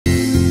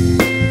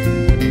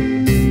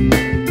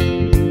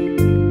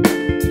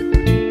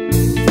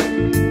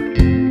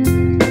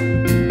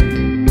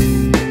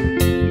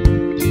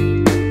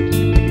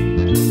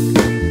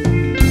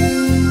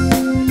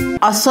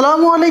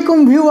আসসালামু আলাইকুম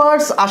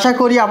ভিউয়ার্স, আশা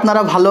করি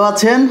আপনারা ভালো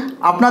আছেন।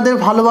 আপনাদের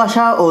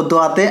ভালোবাসা ও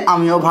দোয়াতে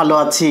আমিও ভালো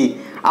আছি।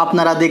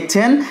 আপনারা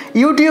দেখছেন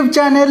ইউটিউব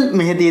চ্যানেল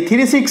মেহেদি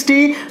 360,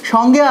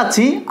 সঙ্গে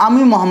আছি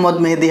আমি মোহাম্মদ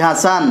মেহেদি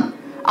হাসান।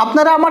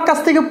 আপনারা আমার কাছ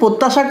থেকে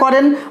প্রত্যাশা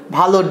করেন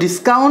ভালো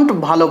ডিসকাউন্ট,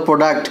 ভালো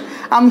প্রোডাক্ট।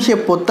 আমি সে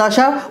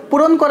প্রত্যাশা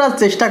পূরণ করার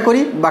চেষ্টা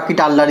করি,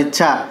 বাকিটা আল্লাহর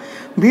ইচ্ছা।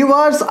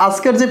 ভিউয়ার্স,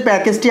 আজকের যে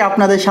প্যাকেজটি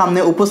আপনাদের সামনে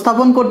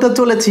উপস্থাপন করতে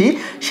চলেছি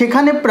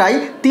সেখানে প্রায়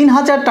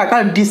 3000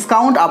 টাকার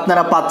ডিসকাউন্ট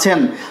আপনারা পাচ্ছেন।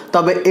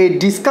 তবে এই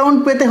ডিসকাউন্ট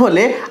পেতে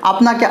হলে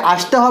আপনাকে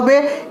আসতে হবে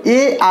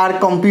আর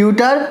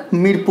computer,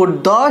 Mirpur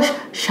 10,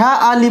 Shah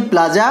Ali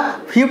plaza,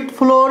 5th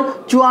floor,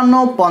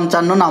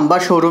 5455 number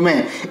শোরুমে।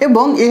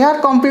 এবং আর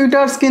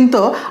কম্পিউটার্স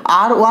কিন্তু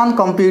R1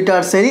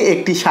 কম্পিউটার্সেরই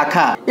একটি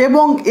শাখা।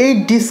 এবং এই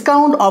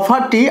ডিসকাউন্ট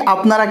অফারটি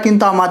আপনারা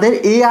কিন্তু আমাদের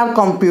আর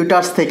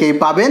কম্পিউটার্স থেকেই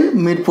পাবেন,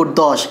 মিরপুর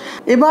 10।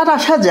 এবার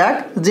আসা যাক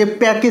যে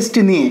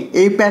প্যাকেজটি নিয়ে।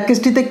 এই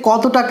প্যাকেজটিতে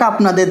কত টাকা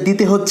আপনাদের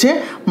দিতে হচ্ছে?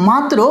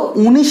 মাত্র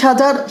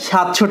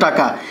 19,700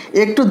 টাকা।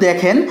 একটু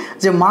দেখেন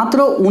যে মাত্র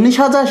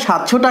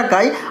 19,700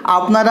 টাকায়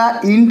আপনারা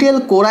Intel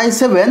core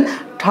i7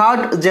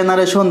 third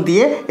generation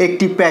দিয়ে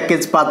একটি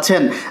প্যাকেজ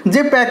পাচ্ছেন।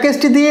 যে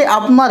প্যাকেজটি দিয়ে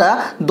আপনারা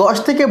 10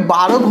 থেকে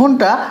 12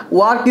 ঘন্টা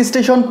ওয়ার্ক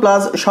স্টেশন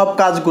প্লাস সব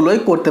কাজগুলোই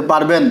করতে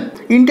পারবেন।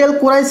 Intel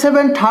core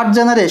i7 third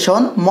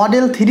generation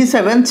model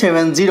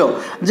 3770,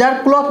 যার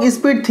ক্লক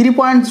স্পিড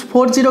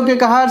 3.40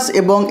 GHz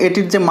এবং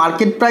এটির যে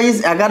মার্কেট প্রাইস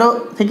 11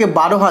 থেকে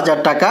 12,000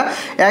 টাকা।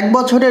 1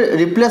 বছরের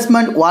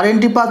রিপ্লেসমেন্ট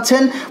ওয়ারেন্টি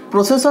পাচ্ছেন।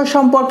 প্রসেসর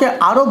সম্পর্কে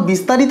আরও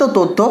বিস্তারিত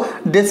তথ্য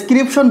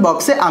ডেসক্রিপশন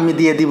বক্সে আমি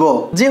দিয়ে দিব।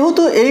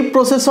 যেহেতু এই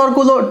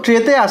প্রসেসরগুলো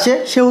ট্রেতে আসে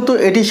সেহেতু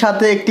এটির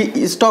সাথে একটি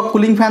স্টক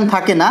কুলিং ফ্যান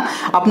থাকে না,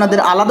 আপনাদের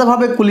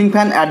আলাদাভাবে কুলিং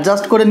ফ্যান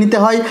অ্যাডজাস্ট করে নিতে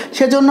হয়।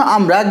 সেজন্য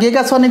আমরা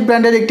গিগাসনিক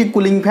ব্র্যান্ডের একটি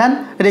কুলিং ফ্যান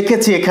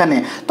রেখেছি এখানে।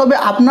 তবে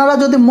আপনারা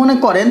যদি মনে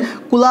করেন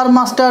কুলার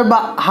মাস্টার বা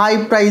হাই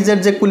প্রাইজের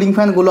যে কুলিং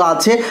ফ্যানগুলো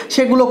আছে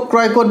সেগুলো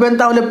ক্রয় করবেন,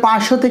 তাহলে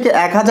 500 থেকে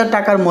 1000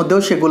 টাকার মধ্যেও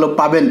সেগুলো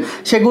পাবেন।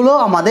 সেগুলো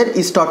আমাদের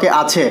স্টকে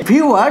আছে।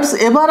 ভিউয়ার্স,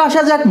 এবার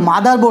আসা যাক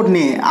মাদারবোর্ড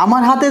নিয়ে।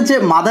 আমার হাতে যে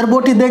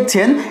মাদারবোর্ডটি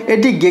দেখছেন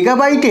এটি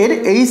গিগাবাইটের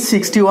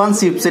H61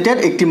 চিপসেটের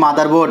একটি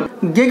মাদারবোর্ড।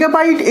 গিগাবাইট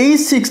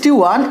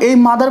H61 এই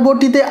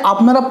মাদারবোর্ডটিতে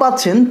আপনারা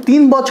পাচ্ছেন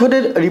 3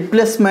 বছরের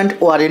রিপ্লেসমেন্ট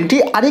ওয়ারেন্টি।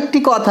 আরেকটি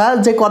কথা,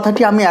 যে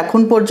কথাটি আমি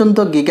এখন পর্যন্ত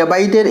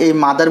গিগাবাইটের এই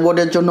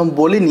মাদারবোর্ডের জন্য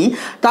বলিনি,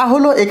 তা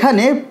হলো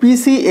এখানে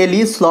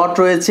PCLE স্লট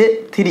রয়েছে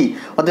 3,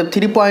 অর্থাৎ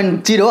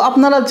 3.0।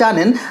 আপনারা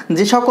জানেন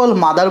যে সকল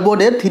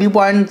মাদারবোর্ডের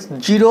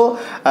 3.0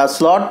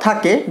 স্লট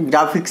থাকে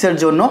গ্রাফিক্সের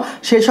জন্য,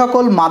 সে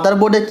সকল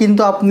মাদারবোর্ডে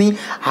কিন্তু আপনি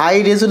হাই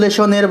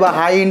রেজুলেশনের বা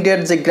হাই এন্ডের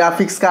যে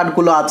গ্রাফিক্স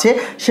কার্ডগুলো আছে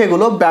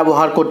সেগুলো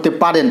ব্যবহার করতে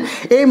পারেন।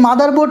 এই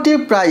মাদারবোর্ডটির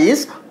প্রাইস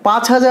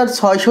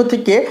 5,600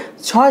 থেকে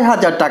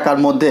 6,000 টাকার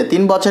মধ্যে।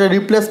 3 বছরের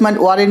রিপ্লেসমেন্ট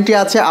ওয়ারেন্টি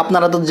আছে,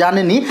 আপনারা তো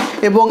জানেনই।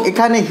 এবং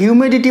এখানে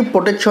হিউমিডিটি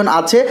প্রোটেকশন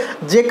আছে,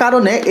 যে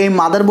কারণে এই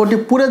মাদারবোর্ডটি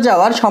পুড়ে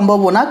যাওয়ার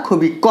সম্ভাবনা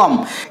খুবই কম।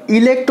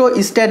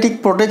 ইলেকট্রোস্ট্যাটিক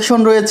প্রোটেকশন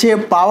রয়েছে,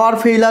 পাওয়ার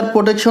ফেইলার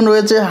প্রোটেকশন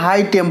রয়েছে, হাই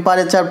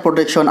টেম্পারেচার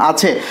প্রোটেকশন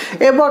আছে।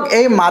 এবং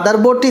এই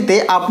মাদারবোর্ডটিতে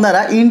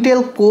আপনারা Intel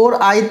core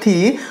i3,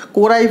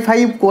 core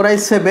i5, core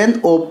i7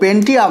 ও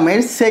পেন্টিয়ামের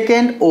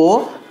 2nd ও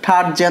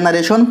থার্ড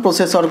জেনারেশন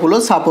প্রসেসরগুলো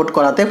সাপোর্ট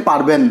করাতে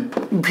পারবেন।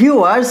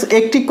 ভিউয়ার্স,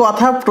 একটি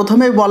কথা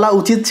প্রথমে বলা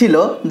উচিত ছিল,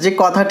 যে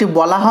কথাটি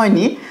বলা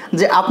হয়নি,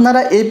 যে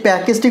আপনারা এই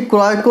প্যাকেজটি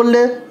ক্রয়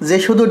করলে যে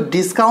শুধু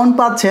ডিসকাউন্ট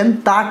পাচ্ছেন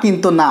তা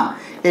কিন্তু না।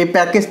 এই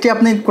প্যাকেজটি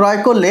আপনি ক্রয়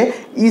করলে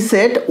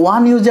ইসেট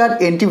 1 ইউজার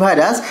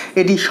অ্যান্টিভাইরাস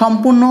এটি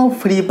সম্পূর্ণ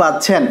ফ্রি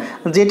পাচ্ছেন,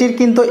 যেটির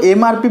কিন্তু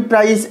MRP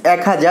প্রাইস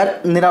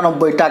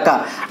 1099 টাকা।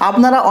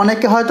 আপনারা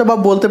অনেকে হয়তো বা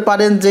বলতে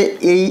পারেন যে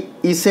এই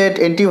ইসেট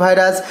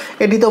অ্যান্টিভাইরাস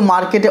এটি তো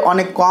মার্কেটে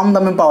অনেক কম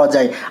দামে পাওয়া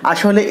যায়।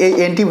 আসলে এই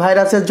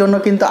অ্যান্টিভাইরাসের জন্য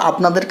কিন্তু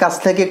আপনাদের কাছ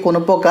থেকে কোনো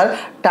প্রকার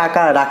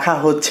টাকা রাখা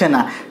হচ্ছে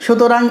না,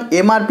 সুতরাং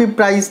MRP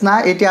প্রাইস না,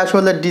 এটি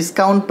আসলে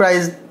ডিসকাউন্ট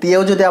প্রাইস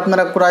দিয়েও যদি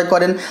আপনারা ক্রয়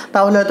করেন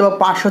তাহলে হয়তো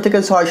 500 থেকে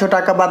 600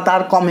 টাকা বা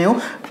তার কমেও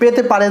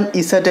পেতে পারেন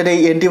ইসেটের এই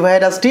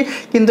অ্যান্টিভাইরাসটি।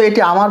 কিন্তু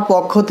এটি আমার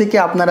পক্ষ থেকে,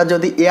 আপনারা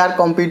যদি আর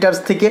কম্পিউটার্স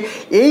থেকে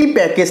এই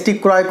প্যাকেজটি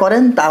ক্রয়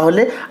করেন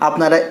তাহলে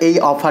আপনারা এই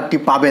অফারটি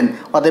পাবেন।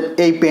 অতএব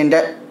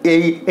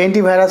এই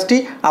অ্যান্টিভাইরাসটি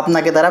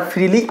আপনাকে তারা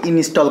ফ্রিলি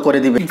ইনস্টল করে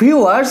দিবে।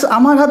 ভিউয়ার্স,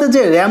 আমার হাতে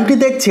যে র্যামটি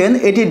দেখছেন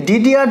এটি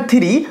DDR3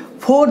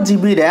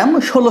 4GB র্যাম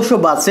 1600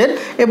 বাসের,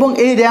 এবং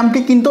এই র্যামটি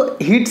কিন্তু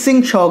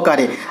হিটসিঙ্ক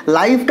সহকারে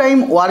লাইফ টাইম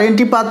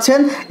ওয়ারেন্টি পাচ্ছেন।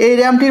 এই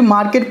র্যামটির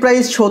মার্কেট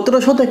প্রাইস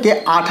 1700 থেকে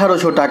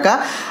 1800 টাকা।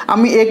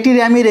 আমি একটি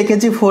র্যামই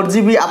রেখেছি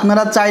 4GB,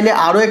 আপনারা চাইলে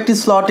আরও একটি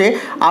স্লটে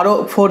আরও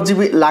 4GB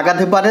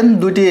লাগাতে পারেন।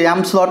 2টি র্যাম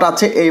স্লট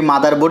আছে এই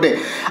মাদারবোর্ডে।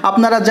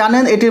 আপনারা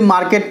জানেন এটির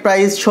মার্কেট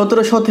প্রাইস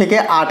 1700 থেকে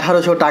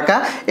 1800 টাকা।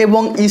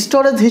 এবং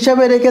স্টোরেজ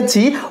হিসাবে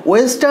রেখেছি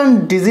ওয়েস্টার্ন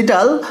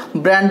ডিজিটাল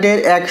ব্র্যান্ডের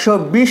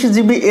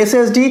 120GB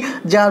SSD,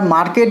 যার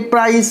মার্কেট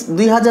প্রাইস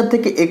 2000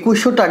 থেকে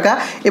 2100 টাকা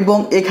এবং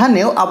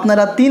এখানেও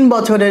আপনারা 3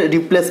 বছরের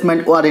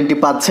রিপ্লেসমেন্ট ওয়ারেন্টি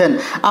পাচ্ছেন।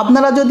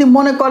 আপনারা যদি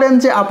মনে করেন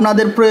যে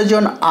আপনাদের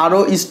প্রয়োজন আরও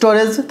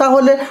স্টোরেজ,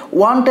 তাহলে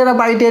 1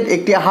 টেরাবাইটের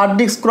একটি হার্ড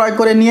ডিস্ক ক্রয়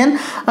করে নিন।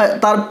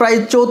 তার প্রায়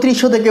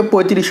 3400 থেকে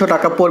 3500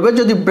 টাকা পড়বে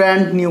যদি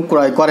ব্র্যান্ড নিউ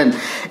ক্রয় করেন।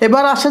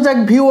 এবার আসা যাক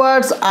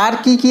ভিউয়ার্স, আর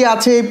কি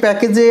আছে এই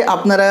প্যাকেজে।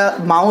 আপনারা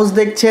মাউস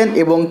দেখছেন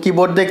এবং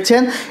কিবোর্ড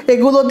দেখছেন,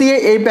 এগুলো দিয়ে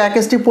এই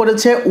প্যাকেজটি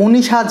পড়েছে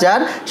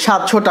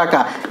 19,700 টাকা।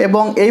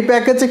 এবং এই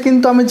প্যাকেজে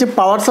কিন্তু আমি যে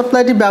পাওয়ার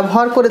সাপ্লাইটি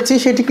ব্যবহার করেছি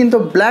সেটি কিন্তু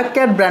ব্ল্যাক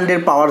ক্যাট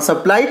ব্র্যান্ডের পাওয়ার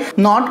সাপ্লাই,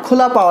 নট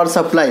খোলা পাওয়ার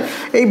সাপ্লাই।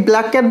 এই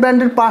ব্ল্যাক ক্যাট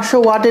ব্র্যান্ডের 500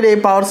 ওয়াটের এই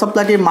পাওয়ার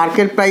সাপ্লাইটির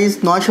মার্কেট প্রাইস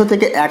 900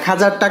 থেকে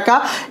 1000 টাকা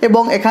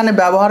এবং এখানে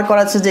ব্যবহার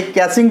করা আছে যে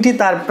ক্যাসিংটি,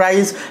 তার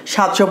প্রাইস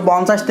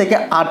 750 থেকে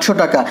 800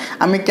 টাকা।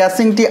 আমি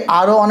ক্যাসিংটি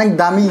আরও অনেক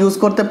দামি ইউজ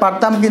করতে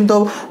পারতাম, কিন্তু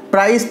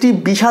প্রাইসটি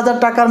 20,000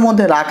 টাকার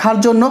মধ্যে রাখার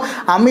জন্য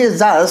আমি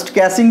জাস্ট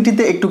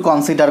ক্যাসিংটিতে একটু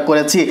কনসিডার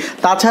করেছি।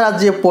 তাছাড়া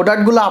যে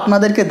প্রোডাক্টগুলো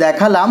আপনাদেরকে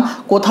দেখালাম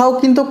কোথাও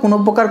কিন্তু কোনো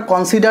প্রকার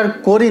কনসিডার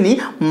করিনি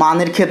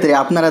মানের ক্ষেত্রে।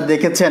 আপনারা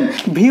দেখেছেন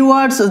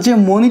ভিউয়ার্স, যে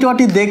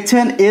মনিটরটি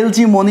দেখছেন LG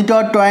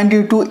মনিটর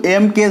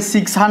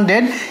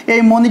 22MK600,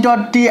 এই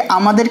মনিটরটি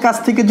আমাদের কাছ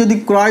থেকে যদি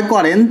ক্রয়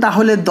করেন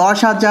তাহলে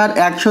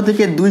 10,100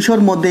 থেকে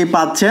 200-র মধ্যেই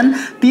পাচ্ছেন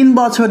 3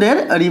 বছরের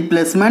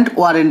রিপ্লেসমেন্ট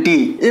ওয়ারেন্টি।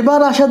 এবার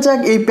আসা যাক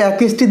এই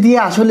প্যাকেজটি দিয়ে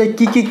আসলে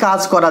কি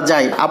কাজ করা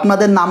যায়।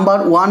 আপনাদের নাম্বার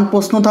 1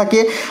 প্রশ্ন থাকে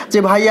যে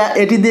ভাইয়া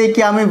এটি দিয়ে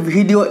কি আমি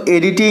ভিডিও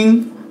এডিটিং,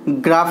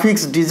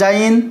 গ্রাফিক্স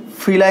ডিজাইন,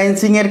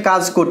 ফ্রিল্যান্সিংয়ের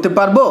কাজ করতে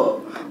পারবো?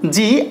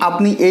 জি,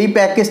 আপনি এই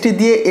প্যাকেজটি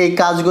দিয়ে এই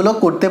কাজগুলো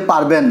করতে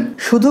পারবেন।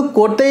 শুধু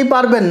করতেই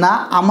পারবেন না,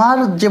 আমার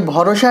যে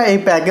ভরসা এই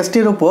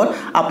প্যাকেজটির উপর,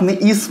 আপনি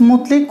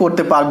স্মুথলি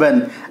করতে পারবেন।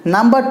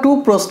 নাম্বার 2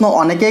 প্রশ্ন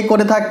অনেকেই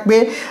করে থাকবে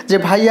যে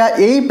ভাইয়া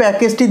এই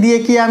প্যাকেজটি দিয়ে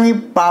কি আমি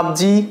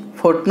পাবজি,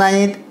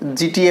 ফোর্টনাইট,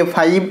 GTA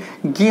 5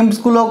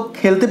 গেমসগুলো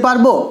খেলতে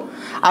পারবো?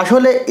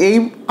 আসলে এই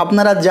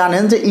আপনারা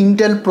জানেন যে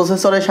ইন্টেল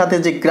প্রসেসরের সাথে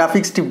যে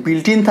গ্রাফিক্সটি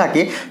বিল্ট ইন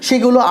থাকে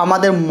সেগুলো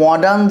আমাদের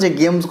মডার্ন যে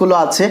গেমসগুলো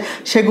আছে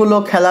সেগুলো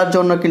খেলার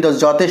জন্য কিন্তু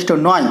যথেষ্ট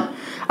নয়।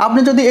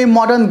 আপনি যদি এই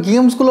মডার্ন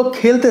গেমসগুলো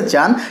খেলতে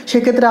চান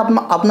সেক্ষেত্রে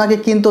আপনাকে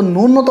কিন্তু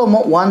ন্যূনতম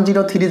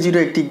 1030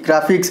 একটি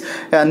গ্রাফিক্স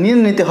নিয়ে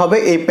নিতে হবে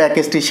এই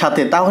প্যাকেজটির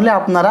সাথে, তাহলে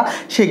আপনারা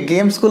সেই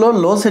গেমসগুলো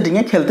লো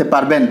সেটিংয়ে খেলতে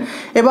পারবেন।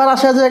 এবার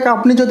আসা যাক,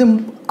 আপনি যদি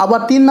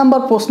আবার 3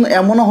 নম্বর প্রশ্ন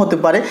এমনও হতে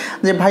পারে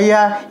যে ভাইয়া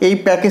এই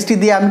প্যাকেজটি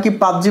দিয়ে আমি কি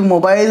পাবজি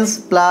মোবাইলস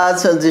প্লাস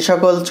যে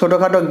সকল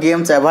ছোটোখাটো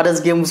গেমস, অ্যাভারেজ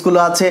গেমসগুলো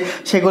আছে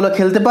সেগুলো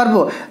খেলতে পারবো?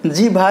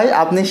 জি ভাই,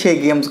 আপনি সেই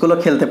গেমসগুলো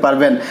খেলতে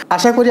পারবেন।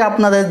 আশা করি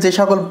আপনাদের যে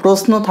সকল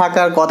প্রশ্ন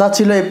থাকার কথা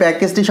ছিল এই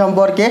প্যাকেজটি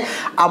সম্পর্কে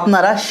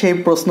আপনারা সেই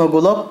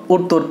প্রশ্নগুলো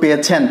উত্তর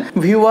পেয়েছেন।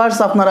 ভিউয়ার্স,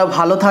 আপনারা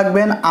ভালো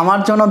থাকবেন,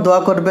 আমার জন্য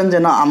দোয়া করবেন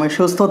যেন আমি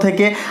সুস্থ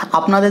থেকে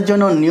আপনাদের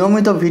জন্য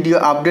নিয়মিত ভিডিও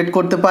আপডেট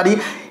করতে পারি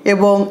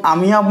এবং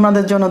আমিও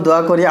আপনাদের জন্য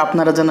দোয়া করি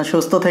আপনারা যেন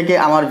সুস্থ থেকে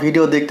আমার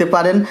ভিডিও দেখতে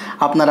পারেন।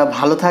 আপনারা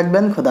ভালো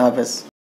থাকবেন। খোদা হাফেজ।